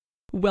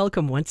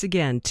Welcome once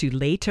again to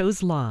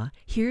Leto's Law.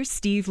 Here's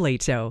Steve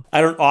Leto.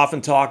 I don't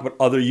often talk about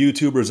other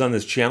YouTubers on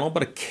this channel,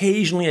 but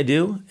occasionally I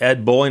do.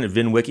 Ed Bowling at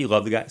VinWiki,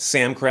 love the guy.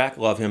 Sam Crack,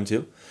 love him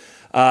too.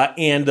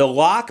 And the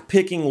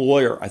lock-picking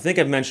lawyer, I think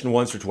I've mentioned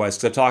once or twice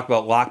because I talk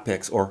about lock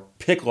picks, or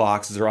pick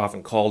locks as they're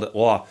often called at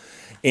law.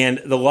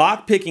 And the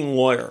lock-picking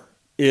lawyer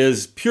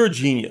is pure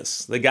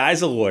genius. The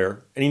guy's a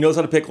lawyer, and he knows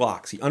how to pick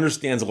locks. He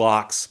understands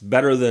locks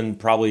better than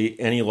probably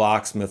any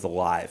locksmith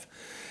alive.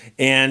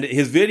 And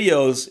his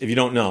videos, if you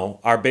don't know,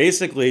 are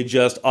basically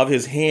just of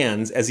his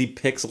hands as he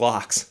picks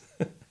locks.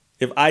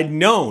 If I'd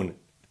known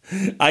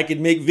I could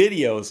make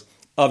videos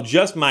of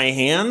just my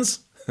hands,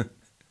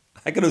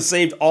 I could have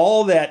saved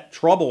all that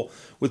trouble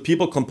with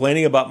people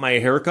complaining about my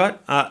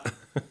haircut.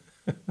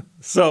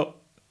 So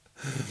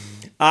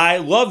I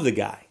love the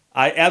guy.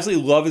 I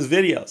absolutely love his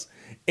videos.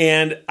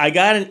 And I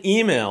got an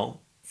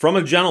email from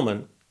a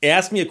gentleman,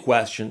 asked me a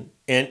question,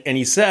 and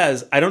he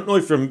says, I don't know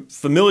if you're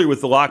familiar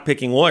with the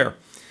lock-picking lawyer,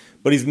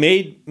 but he's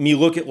made me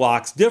look at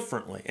locks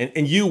differently.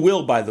 And you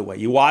will, by the way.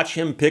 You watch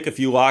him pick a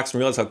few locks and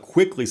realize how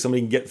quickly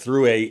somebody can get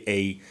through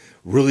a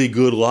really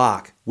good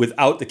lock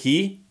without the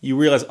key. You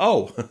realize,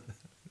 oh,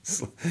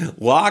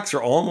 locks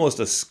are almost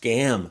a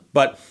scam.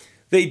 But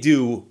they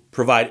do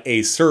provide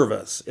a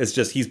service. It's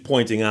just he's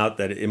pointing out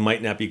that it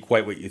might not be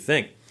quite what you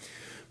think.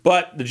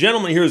 But the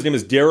gentleman here, his name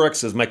is Derek,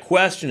 says, my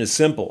question is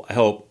simple, I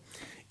hope.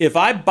 If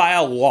I buy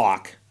a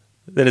lock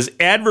that is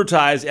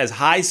advertised as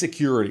high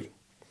security,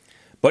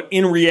 but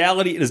in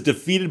reality it is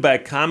defeated by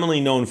a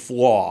commonly known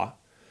flaw,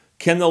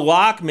 can the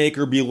lock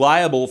maker be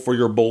liable for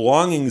your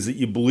belongings that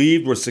you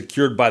believed were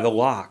secured by the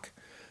lock?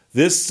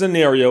 This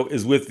scenario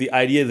is with the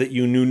idea that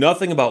you knew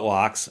nothing about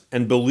locks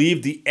and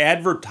believed the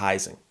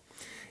advertising.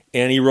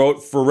 And he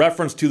wrote, for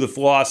reference to the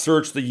flaw,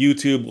 search the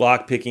YouTube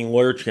lock-picking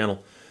lawyer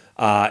channel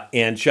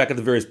and check out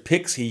the various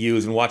picks he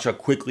used and watch how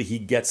quickly he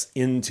gets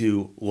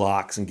into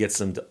locks and gets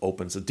them to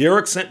open. So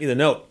Derek sent me the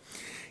note.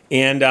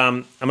 And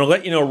I'm going to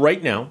let you know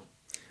right now,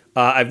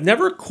 I've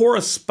never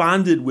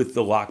corresponded with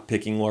the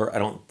lock-picking lawyer, I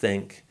don't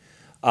think.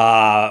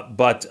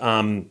 But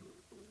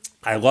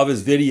I love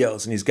his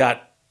videos, and he's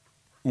got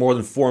more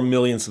than 4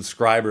 million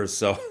subscribers,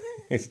 so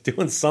he's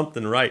doing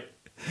something right.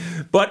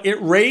 But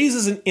it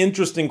raises an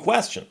interesting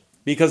question,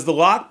 because the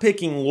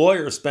lock-picking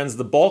lawyer spends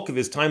the bulk of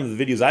his time in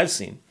the videos I've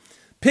seen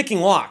picking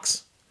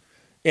locks.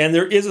 And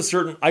there is a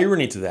certain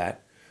irony to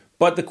that.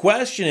 But the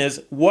question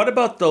is, what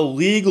about the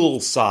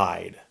legal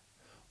side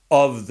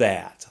of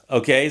that?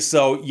 Okay,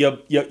 so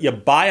you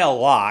buy a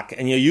lock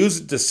and you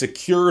use it to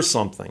secure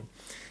something,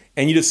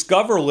 and you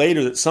discover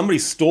later that somebody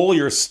stole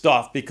your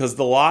stuff because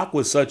the lock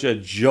was such a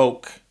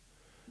joke.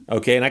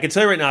 Okay, and I can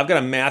tell you right now, I've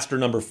got a master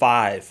number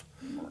 5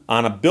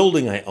 on a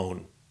building I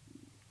own.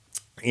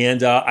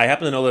 And I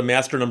happen to know that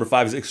master number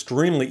 5 is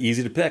extremely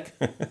easy to pick.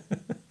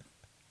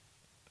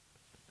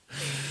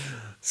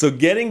 So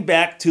getting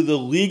back to the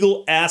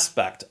legal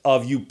aspect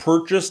of you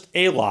purchased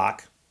a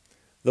lock,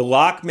 the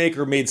lock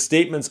maker made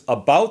statements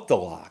about the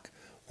lock.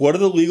 What are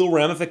the legal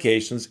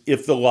ramifications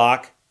if the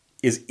lock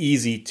is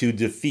easy to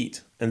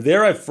defeat? And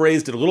there I've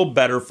phrased it a little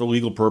better for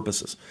legal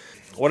purposes.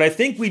 What I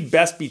think we'd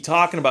best be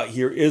talking about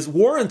here is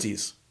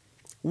warranties.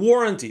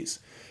 Warranties.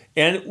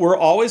 And we're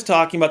always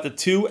talking about the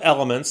two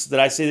elements that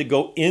I say that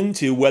go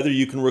into whether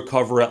you can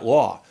recover at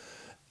law.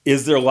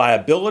 Is there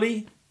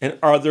liability and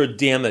are there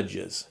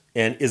damages?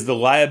 And is the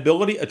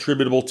liability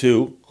attributable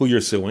to who you're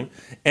suing?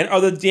 And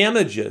are the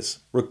damages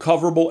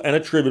recoverable and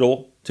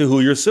attributable to who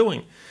you're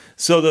suing?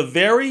 So the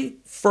very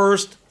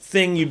first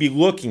thing you'd be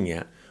looking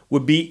at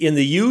would be in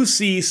the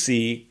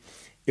UCC,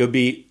 it would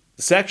be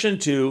Section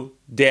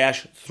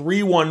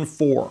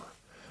 2-314,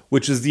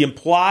 which is the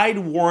implied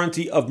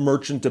warranty of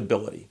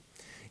merchantability.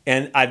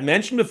 And I've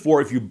mentioned before,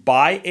 if you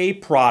buy a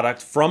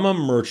product from a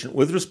merchant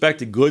with respect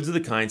to goods of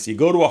the kind, so you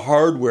go to a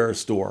hardware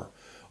store,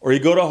 or you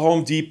go to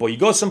Home Depot, you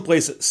go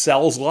someplace that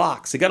sells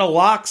locks. They got a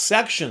lock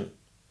section,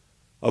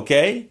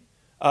 okay?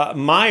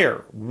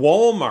 Meijer,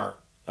 Walmart,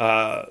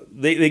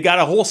 they got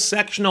a whole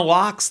section of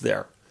locks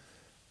there.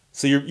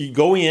 So you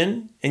go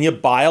in and you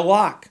buy a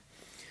lock.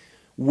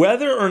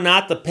 Whether or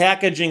not the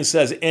packaging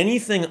says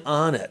anything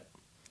on it,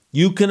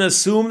 you can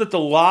assume that the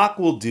lock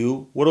will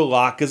do what a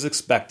lock is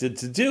expected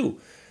to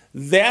do.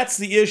 That's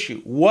the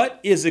issue.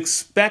 What is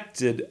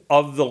expected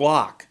of the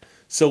lock?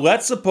 So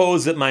let's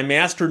suppose that my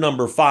master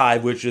number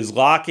 5, which is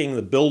locking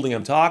the building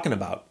I'm talking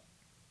about,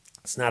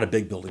 it's not a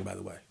big building, by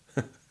the way.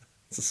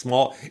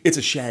 It's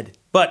a shed,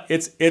 but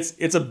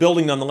it's a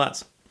building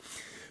nonetheless.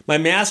 My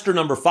master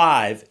number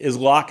 5 is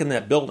locking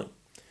that building.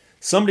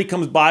 Somebody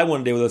comes by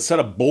one day with a set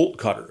of bolt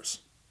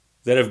cutters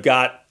that have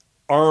got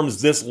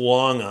arms this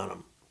long on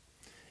them.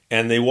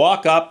 And they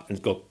walk up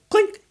and go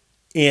clink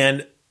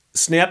and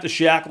snap the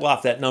shackle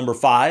off that number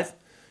 5.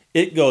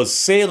 It goes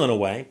sailing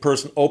away.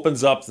 Person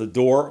opens up the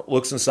door,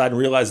 looks inside, and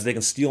realizes they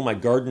can steal my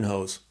garden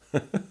hose.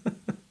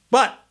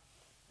 But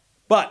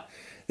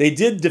they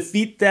did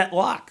defeat that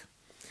lock.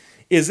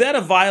 Is that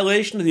a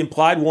violation of the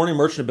implied warranty of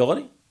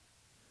merchantability?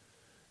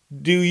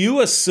 Do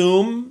you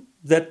assume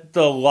that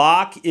the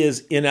lock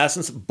is, in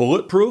essence,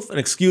 bulletproof? And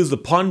excuse the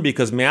pun,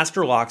 because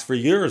Master Locks for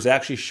years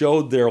actually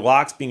showed their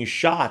locks being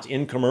shot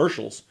in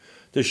commercials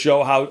to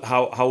show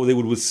how they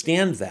would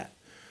withstand that.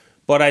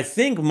 But I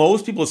think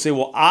most people say,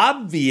 well,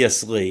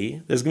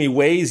 obviously, there's going to be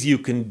ways you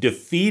can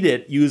defeat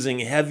it using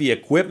heavy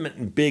equipment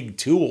and big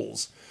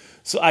tools.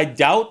 So I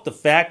doubt the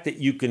fact that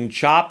you can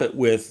chop it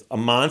with a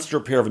monster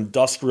pair of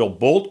industrial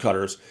bolt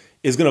cutters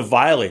is going to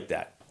violate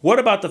that. What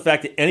about the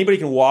fact that anybody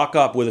can walk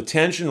up with a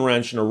tension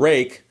wrench and a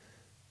rake,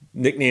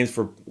 nicknames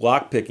for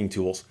lock-picking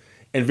tools,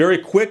 and very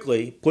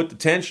quickly put the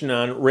tension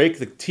on, rake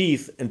the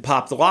teeth, and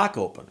pop the lock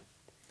open?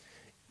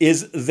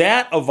 Is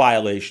that a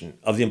violation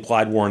of the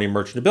implied warranty of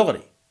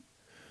merchantability?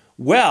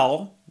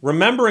 Well,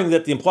 remembering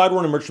that the implied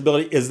warranty of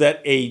merchantability is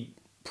that a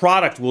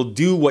product will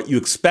do what you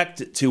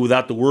expect it to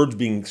without the words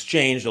being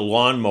exchanged. A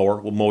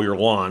lawnmower will mow your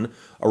lawn.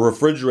 A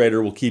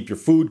refrigerator will keep your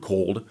food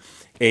cold.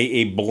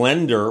 A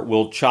blender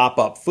will chop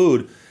up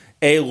food.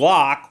 A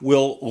lock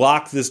will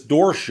lock this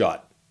door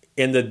shut.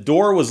 And the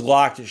door was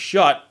locked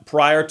shut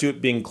prior to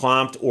it being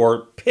clamped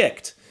or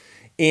picked.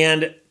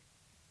 And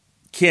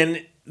can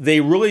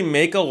they really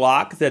make a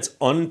lock that's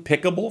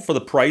unpickable for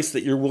the price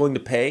that you're willing to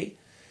pay?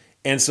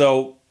 And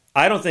so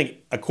I don't think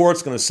a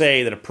court's going to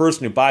say that a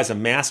person who buys a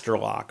master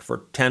lock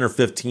for 10 or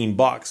 15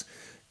 bucks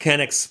can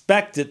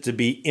expect it to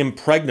be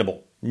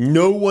impregnable.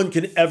 No one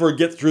can ever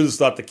get through this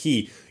without the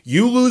key.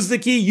 You lose the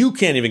key, you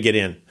can't even get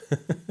in.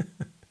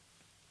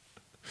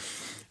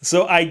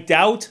 So I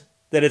doubt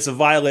that it's a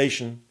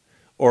violation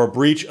or a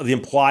breach of the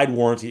implied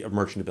warranty of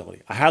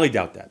merchantability. I highly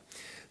doubt that.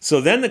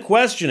 So then the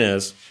question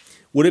is,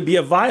 would it be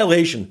a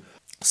violation?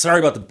 Sorry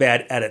about the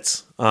bad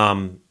edits.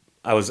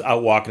 I was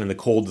out walking in the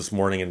cold this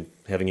morning and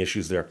having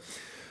issues there.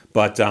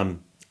 But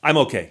I'm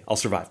okay. I'll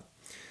survive.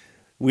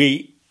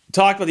 We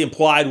talked about the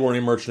implied warranty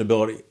of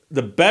merchantability.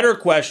 The better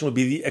question would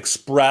be the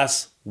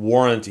express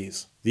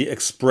warranties. The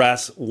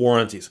express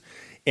warranties.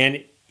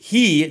 And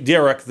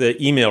Derek, the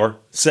emailer,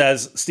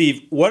 says,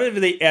 Steve, what if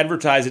they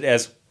advertise it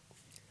as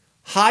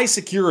high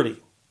security?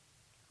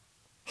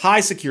 High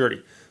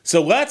security.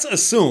 So let's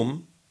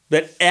assume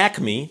that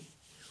Acme,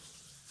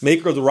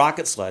 maker of the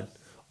rocket sled,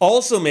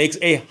 also makes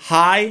a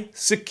high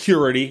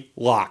security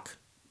lock.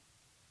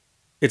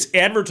 It's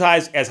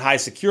advertised as high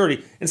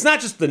security. It's not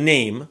just the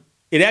name.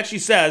 It actually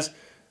says,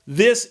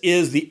 this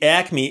is the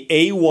Acme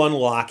A1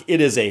 lock.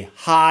 It is a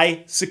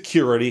high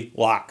security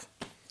lock.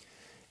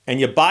 And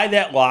you buy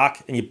that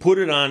lock and you put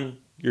it on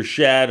your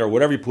shed or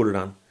whatever you put it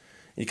on.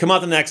 You come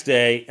out the next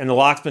day and the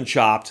lock's been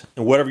chopped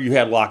and whatever you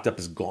had locked up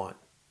is gone.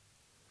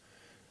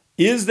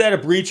 Is that a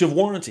breach of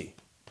warranty?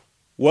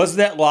 Was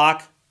that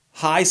lock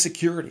high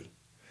security?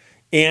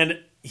 And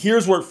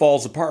here's where it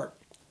falls apart.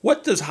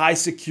 What does high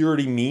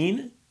security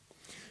mean?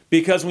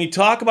 Because when we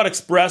talk about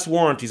express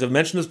warranties, I've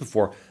mentioned this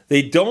before,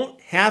 they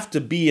don't have to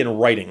be in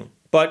writing,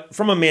 but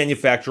from a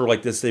manufacturer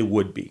like this, they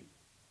would be.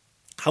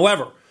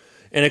 However,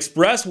 an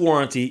express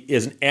warranty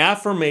is an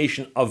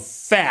affirmation of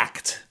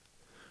fact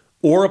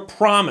or a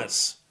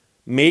promise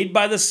made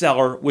by the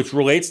seller which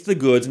relates to the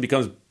goods and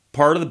becomes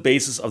part of the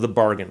basis of the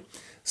bargain.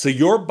 So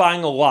you're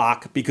buying a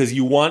lock because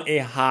you want a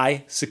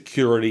high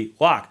security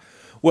lock.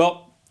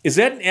 Well, is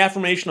that an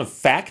affirmation of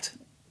fact?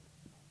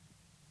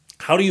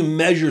 How do you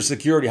measure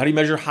security? How do you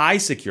measure high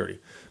security,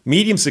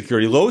 medium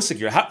security, low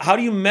security? How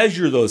do you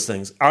measure those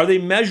things? Are they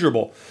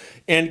measurable?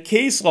 And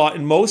case law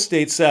in most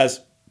states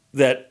says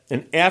that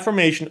an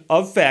affirmation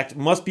of fact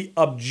must be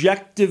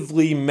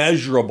objectively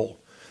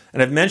measurable.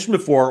 And I've mentioned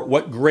before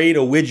what grade a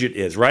widget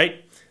is,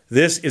 right?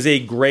 This is a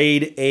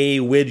grade A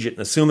widget. And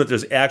assume that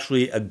there's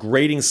actually a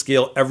grading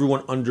scale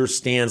everyone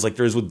understands, like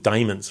there is with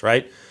diamonds,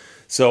 right?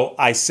 So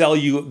I sell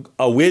you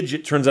a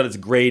widget, turns out it's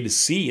grade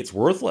C, it's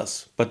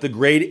worthless. But the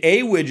grade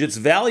A widget's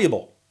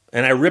valuable.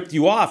 And I ripped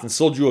you off and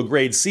sold you a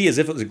grade C as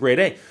if it was a grade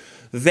A.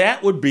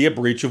 That would be a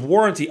breach of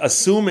warranty,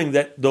 assuming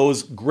that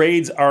those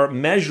grades are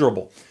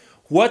measurable.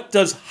 What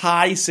does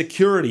high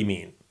security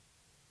mean?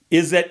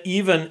 Is that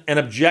even an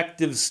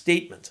objective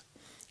statement?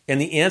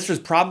 And the answer is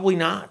probably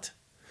not.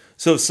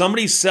 So if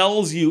somebody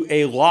sells you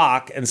a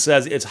lock and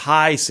says it's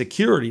high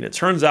security, and it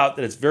turns out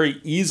that it's very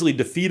easily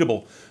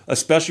defeatable,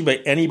 especially by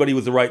anybody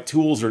with the right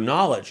tools or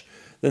knowledge,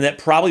 then that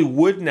probably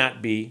would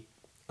not be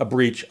a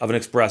breach of an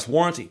express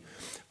warranty.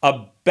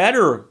 A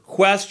better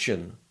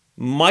question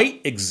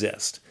might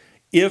exist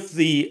if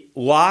the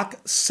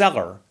lock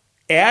seller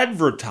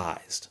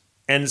advertised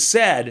and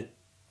said,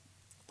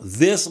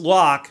 this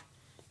lock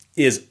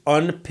is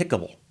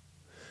unpickable.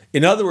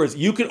 In other words,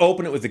 you can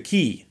open it with a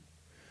key,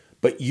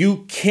 but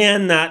you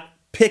cannot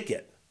pick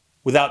it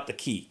without the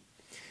key.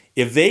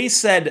 If they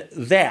said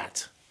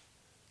that,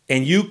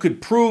 and you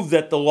could prove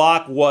that the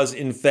lock was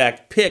in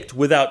fact picked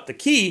without the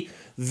key,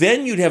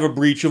 then you'd have a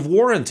breach of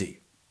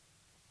warranty.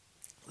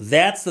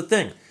 That's the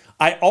thing.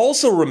 I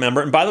also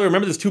remember, and by the way,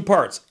 remember there's two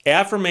parts,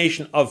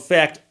 affirmation of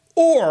fact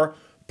or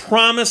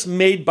promise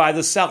made by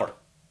the seller.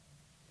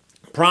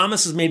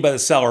 Promises made by the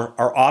seller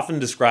are often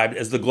described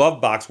as the glove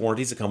box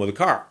warranties that come with a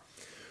car.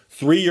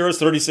 3 years,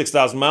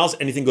 36,000 miles,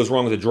 anything goes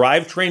wrong with the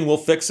drivetrain, we'll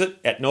fix it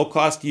at no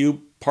cost to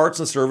you, parts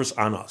and service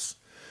on us.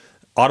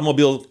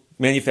 Automobile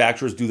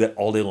manufacturers do that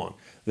all day long.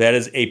 That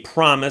is a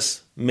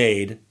promise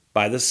made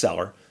by the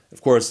seller.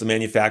 Of course, the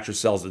manufacturer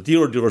sells to the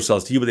dealer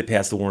sells to you, but they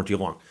pass the warranty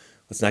along.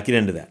 Let's not get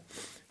into that.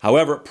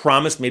 However,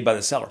 promise made by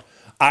the seller.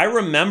 I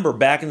remember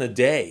back in the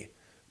day,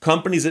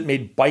 companies that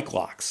made bike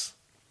locks,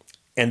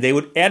 and they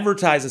would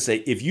advertise and say,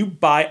 if you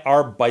buy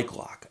our bike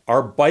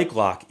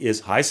lock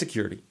is high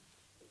security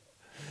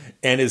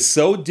and is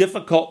so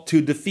difficult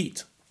to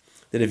defeat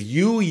that if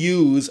you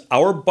use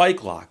our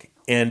bike lock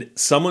and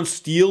someone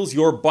steals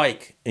your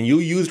bike and you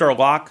used our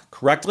lock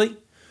correctly,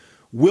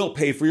 we'll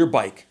pay for your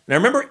bike. And I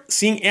remember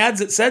seeing ads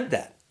that said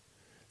that.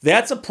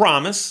 That's a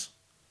promise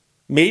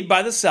made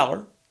by the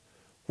seller,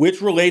 which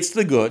relates to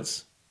the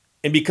goods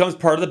and becomes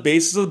part of the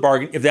basis of the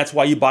bargain if that's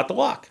why you bought the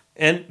lock.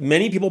 And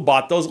many people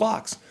bought those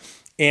locks.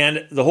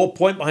 And the whole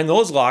point behind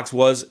those locks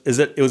is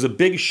that it was a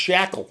big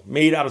shackle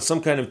made out of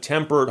some kind of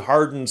tempered,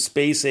 hardened,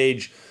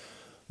 space-age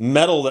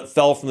metal that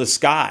fell from the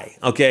sky,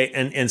 okay?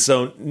 And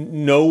so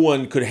no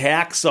one could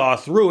hacksaw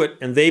through it,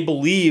 and they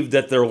believed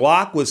that their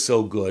lock was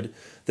so good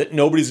that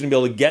nobody's going to be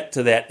able to get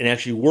to that and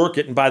actually work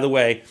it. And by the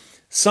way,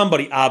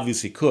 somebody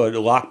obviously could.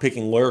 A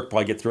lock-picking lawyer could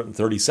probably get through it in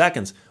 30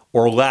 seconds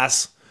or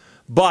less.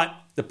 But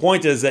the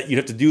point is that you'd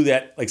have to do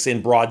that, like say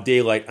in broad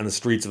daylight on the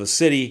streets of a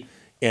city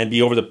and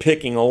be over the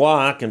picking a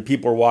lock and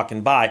people are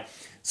walking by.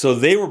 So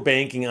they were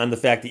banking on the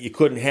fact that you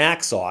couldn't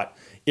hacksaw it.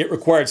 It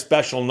required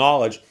special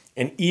knowledge.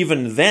 And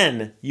even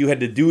then, you had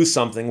to do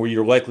something where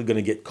you're likely going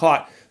to get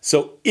caught.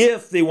 So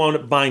if they wound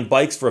up buying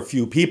bikes for a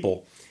few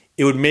people,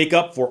 it would make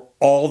up for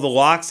all the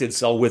locks they'd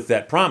sell with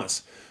that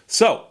promise.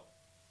 So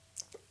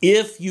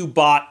if you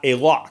bought a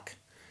lock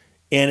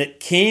and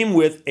it came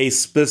with a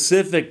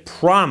specific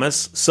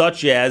promise,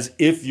 such as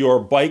if your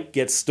bike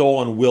gets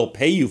stolen, we'll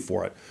pay you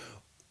for it,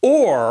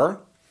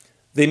 or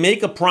they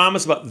make a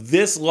promise about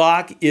this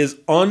lock is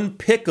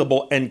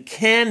unpickable and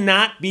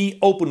cannot be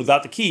opened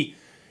without the key,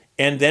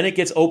 and then it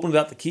gets opened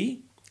without the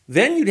key,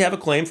 then you'd have a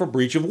claim for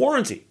breach of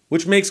warranty,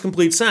 which makes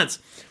complete sense.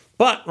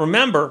 But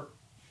remember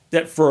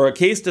that for a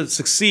case to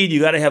succeed, you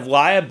got to have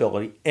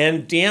liability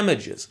and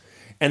damages.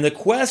 And the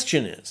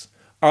question is,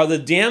 are the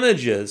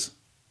damages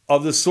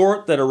of the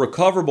sort that are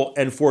recoverable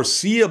and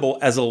foreseeable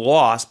as a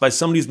loss by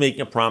somebody who's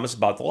making a promise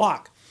about the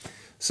lock?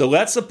 So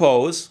let's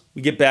suppose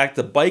we get back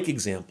to the bike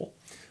example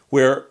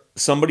where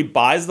somebody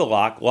buys the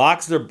lock,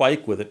 locks their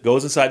bike with it,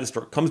 goes inside the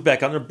store, comes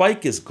back out, and their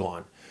bike is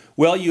gone.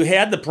 Well, you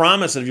had the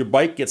promise that if your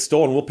bike gets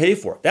stolen, we'll pay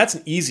for it. That's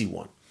an easy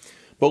one.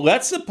 But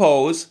let's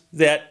suppose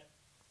that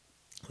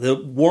the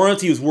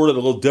warranty is worded a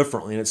little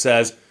differently, and it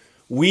says,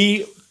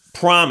 we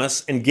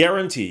promise and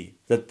guarantee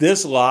that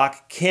this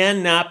lock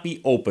cannot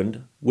be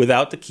opened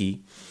without the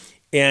key,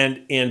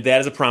 and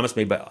that is a promise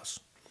made by us.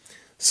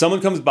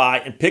 Someone comes by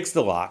and picks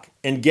the lock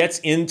and gets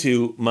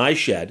into my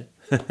shed,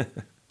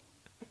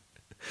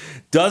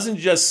 doesn't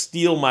just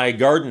steal my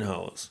garden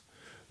hose,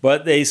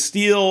 but they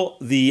steal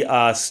the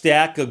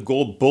stack of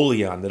gold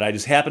bullion that I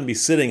just happen to be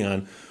sitting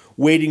on,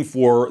 waiting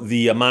for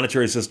the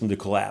monetary system to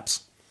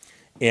collapse.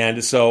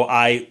 And so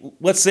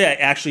let's say I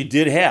actually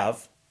did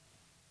have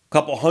a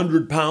couple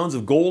 100 pounds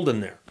of gold in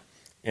there.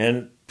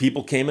 And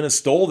people came in and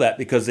stole that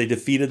because they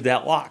defeated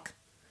that lock.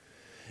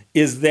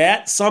 Is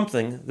that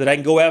something that I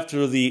can go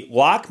after the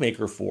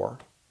lockmaker for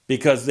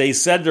because they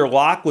said their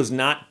lock was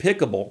not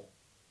pickable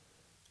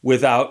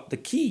without the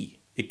key?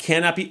 It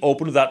cannot be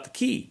opened without the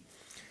key.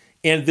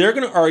 And they're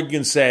going to argue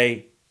and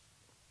say,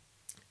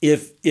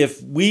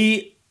 if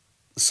we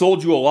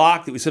sold you a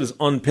lock that we said is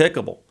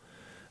unpickable,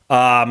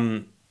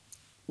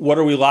 what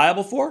are we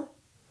liable for?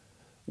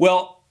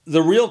 Well,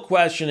 the real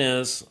question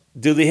is,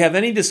 do they have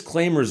any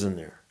disclaimers in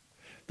there?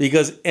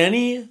 Because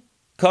any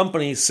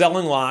company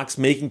selling locks,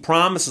 making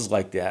promises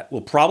like that,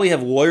 will probably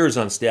have lawyers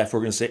on staff who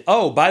are going to say,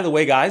 oh, by the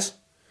way, guys,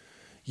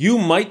 you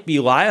might be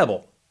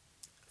liable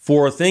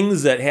for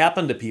things that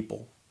happen to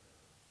people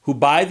who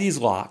buy these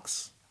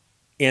locks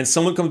and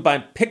someone comes by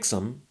and picks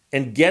them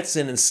and gets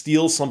in and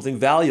steals something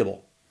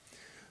valuable.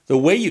 The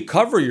way you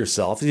cover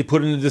yourself is you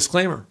put in a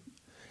disclaimer.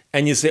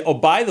 And you say, oh,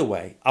 by the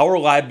way, our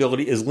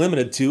liability is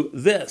limited to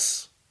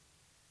this.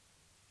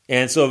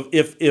 And so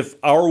if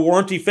our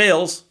warranty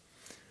fails,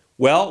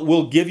 well,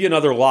 we'll give you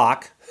another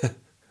lock.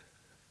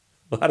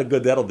 A lot of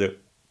good that'll do.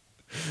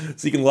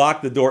 So you can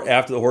lock the door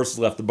after the horse has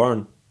left the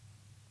barn.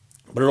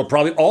 But it'll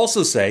probably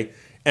also say,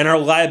 and our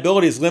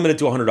liability is limited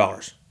to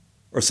 $100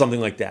 or something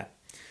like that.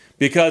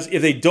 Because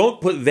if they don't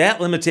put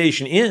that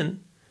limitation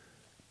in,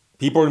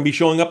 people are going to be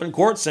showing up in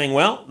court saying,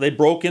 well, they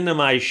broke into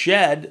my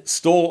shed,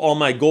 stole all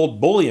my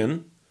gold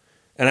bullion,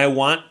 and I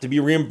want to be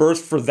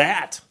reimbursed for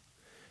that.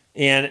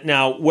 And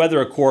now,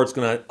 whether a court's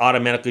going to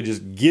automatically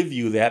just give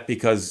you that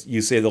because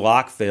you say the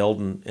lock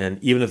failed,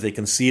 and even if they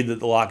concede that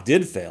the lock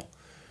did fail,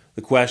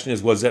 the question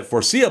is, was that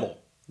foreseeable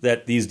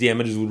that these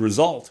damages would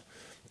result?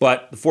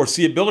 But the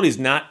foreseeability is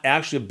not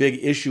actually a big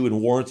issue in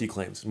warranty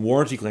claims. In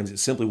warranty claims,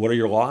 it's simply, what are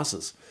your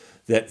losses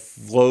that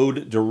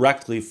flowed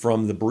directly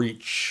from the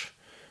breach?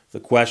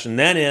 The question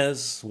then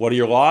is, what are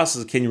your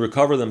losses? Can you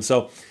recover them?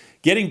 So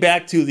getting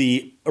back to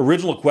the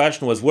original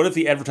question was, what if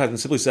the advertisement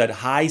simply said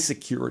high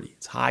security?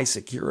 It's high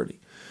security.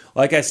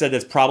 Like I said,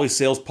 that's probably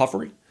sales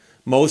puffery.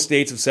 Most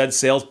states have said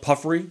sales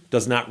puffery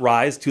does not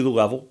rise to the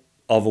level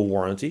of a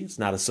warranty. It's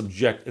not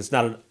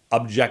an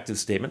objective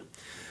statement.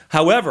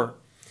 However,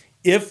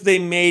 if they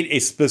made a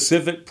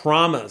specific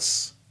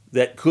promise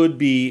that could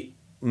be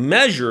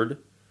measured,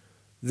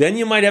 then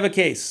you might have a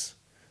case.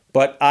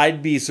 But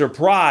I'd be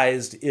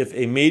surprised if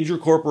a major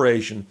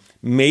corporation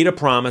made a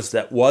promise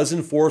that was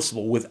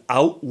enforceable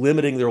without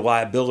limiting their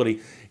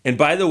liability. And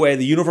by the way,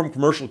 the Uniform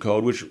Commercial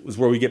Code, which is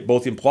where we get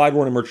both the implied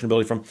warranty and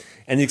merchantability from,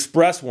 and the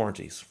express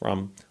warranties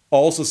from,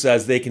 also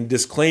says they can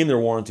disclaim their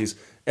warranties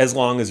as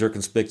long as they're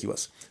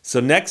conspicuous. So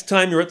next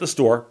time you're at the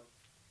store,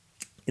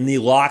 in the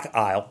lock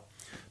aisle,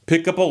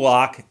 pick up a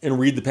lock and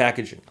read the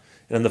packaging.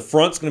 And on the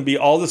front's going to be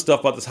all this stuff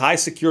about this high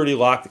security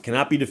lock that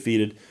cannot be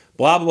defeated,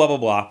 blah, blah, blah, blah,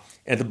 blah.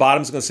 And at the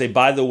bottom, it's going to say,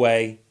 by the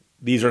way,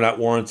 these are not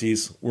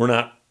warranties. We're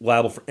not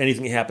liable for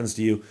anything that happens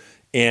to you.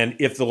 And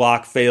if the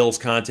lock fails,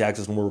 contact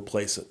us and we'll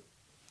replace it.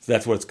 So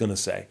that's what it's going to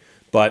say.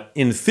 But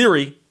in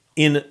theory,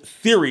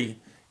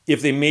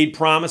 if they made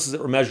promises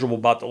that were measurable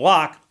about the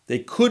lock, they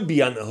could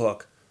be on the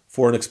hook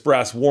for an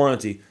express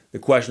warranty. The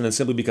question then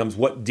simply becomes,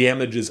 what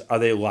damages are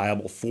they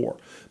liable for?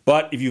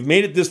 But if you've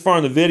made it this far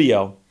in the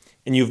video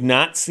and you've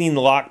not seen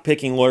the Lock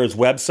Picking Lawyer's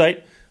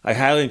website, I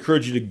highly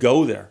encourage you to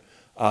go there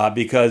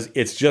because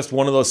it's just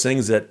one of those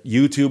things that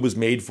YouTube was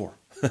made for.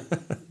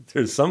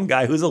 There's some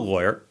guy who's a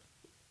lawyer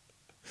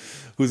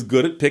who's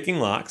good at picking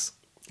locks,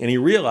 and he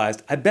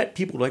realized, I bet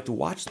people would like to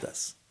watch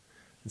this.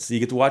 And so you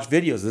get to watch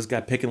videos of this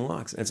guy picking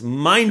locks. And it's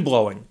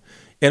mind-blowing.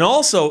 And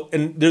also,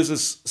 and there's a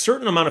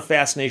certain amount of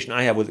fascination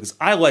I have with it because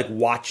I like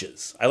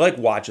watches.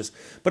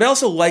 But I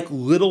also like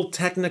little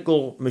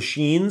technical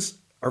machines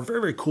are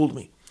very, very cool to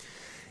me.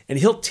 And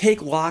he'll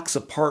take locks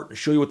apart and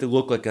show you what they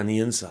look like on the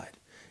inside.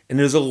 And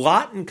there's a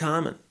lot in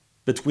common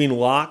between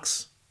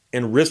locks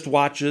and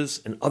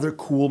wristwatches and other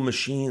cool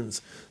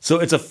machines. So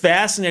it's a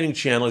fascinating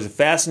channel. He's a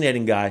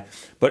fascinating guy.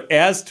 But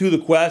as to the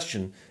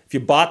question, if you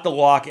bought the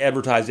lock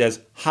advertised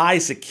as high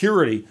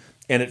security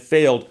and it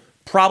failed,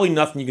 probably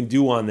nothing you can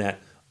do on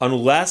that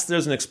unless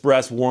there's an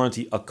express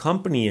warranty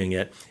accompanying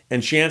it.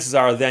 And chances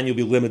are then you'll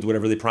be limited to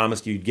whatever they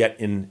promised you'd get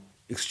in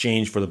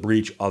exchange for the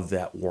breach of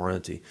that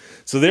warranty.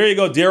 So there you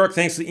go, Derek.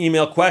 Thanks for the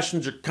email.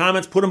 Questions or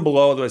comments, put them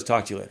below. Otherwise,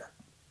 talk to you later.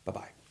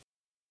 Bye-bye.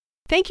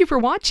 Thank you for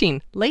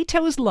watching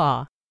Lehto's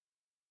Law.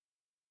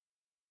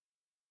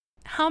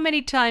 How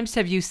many times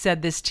have you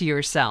said this to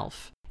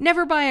yourself?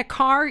 Never buy a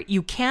car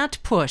you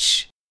can't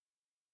push.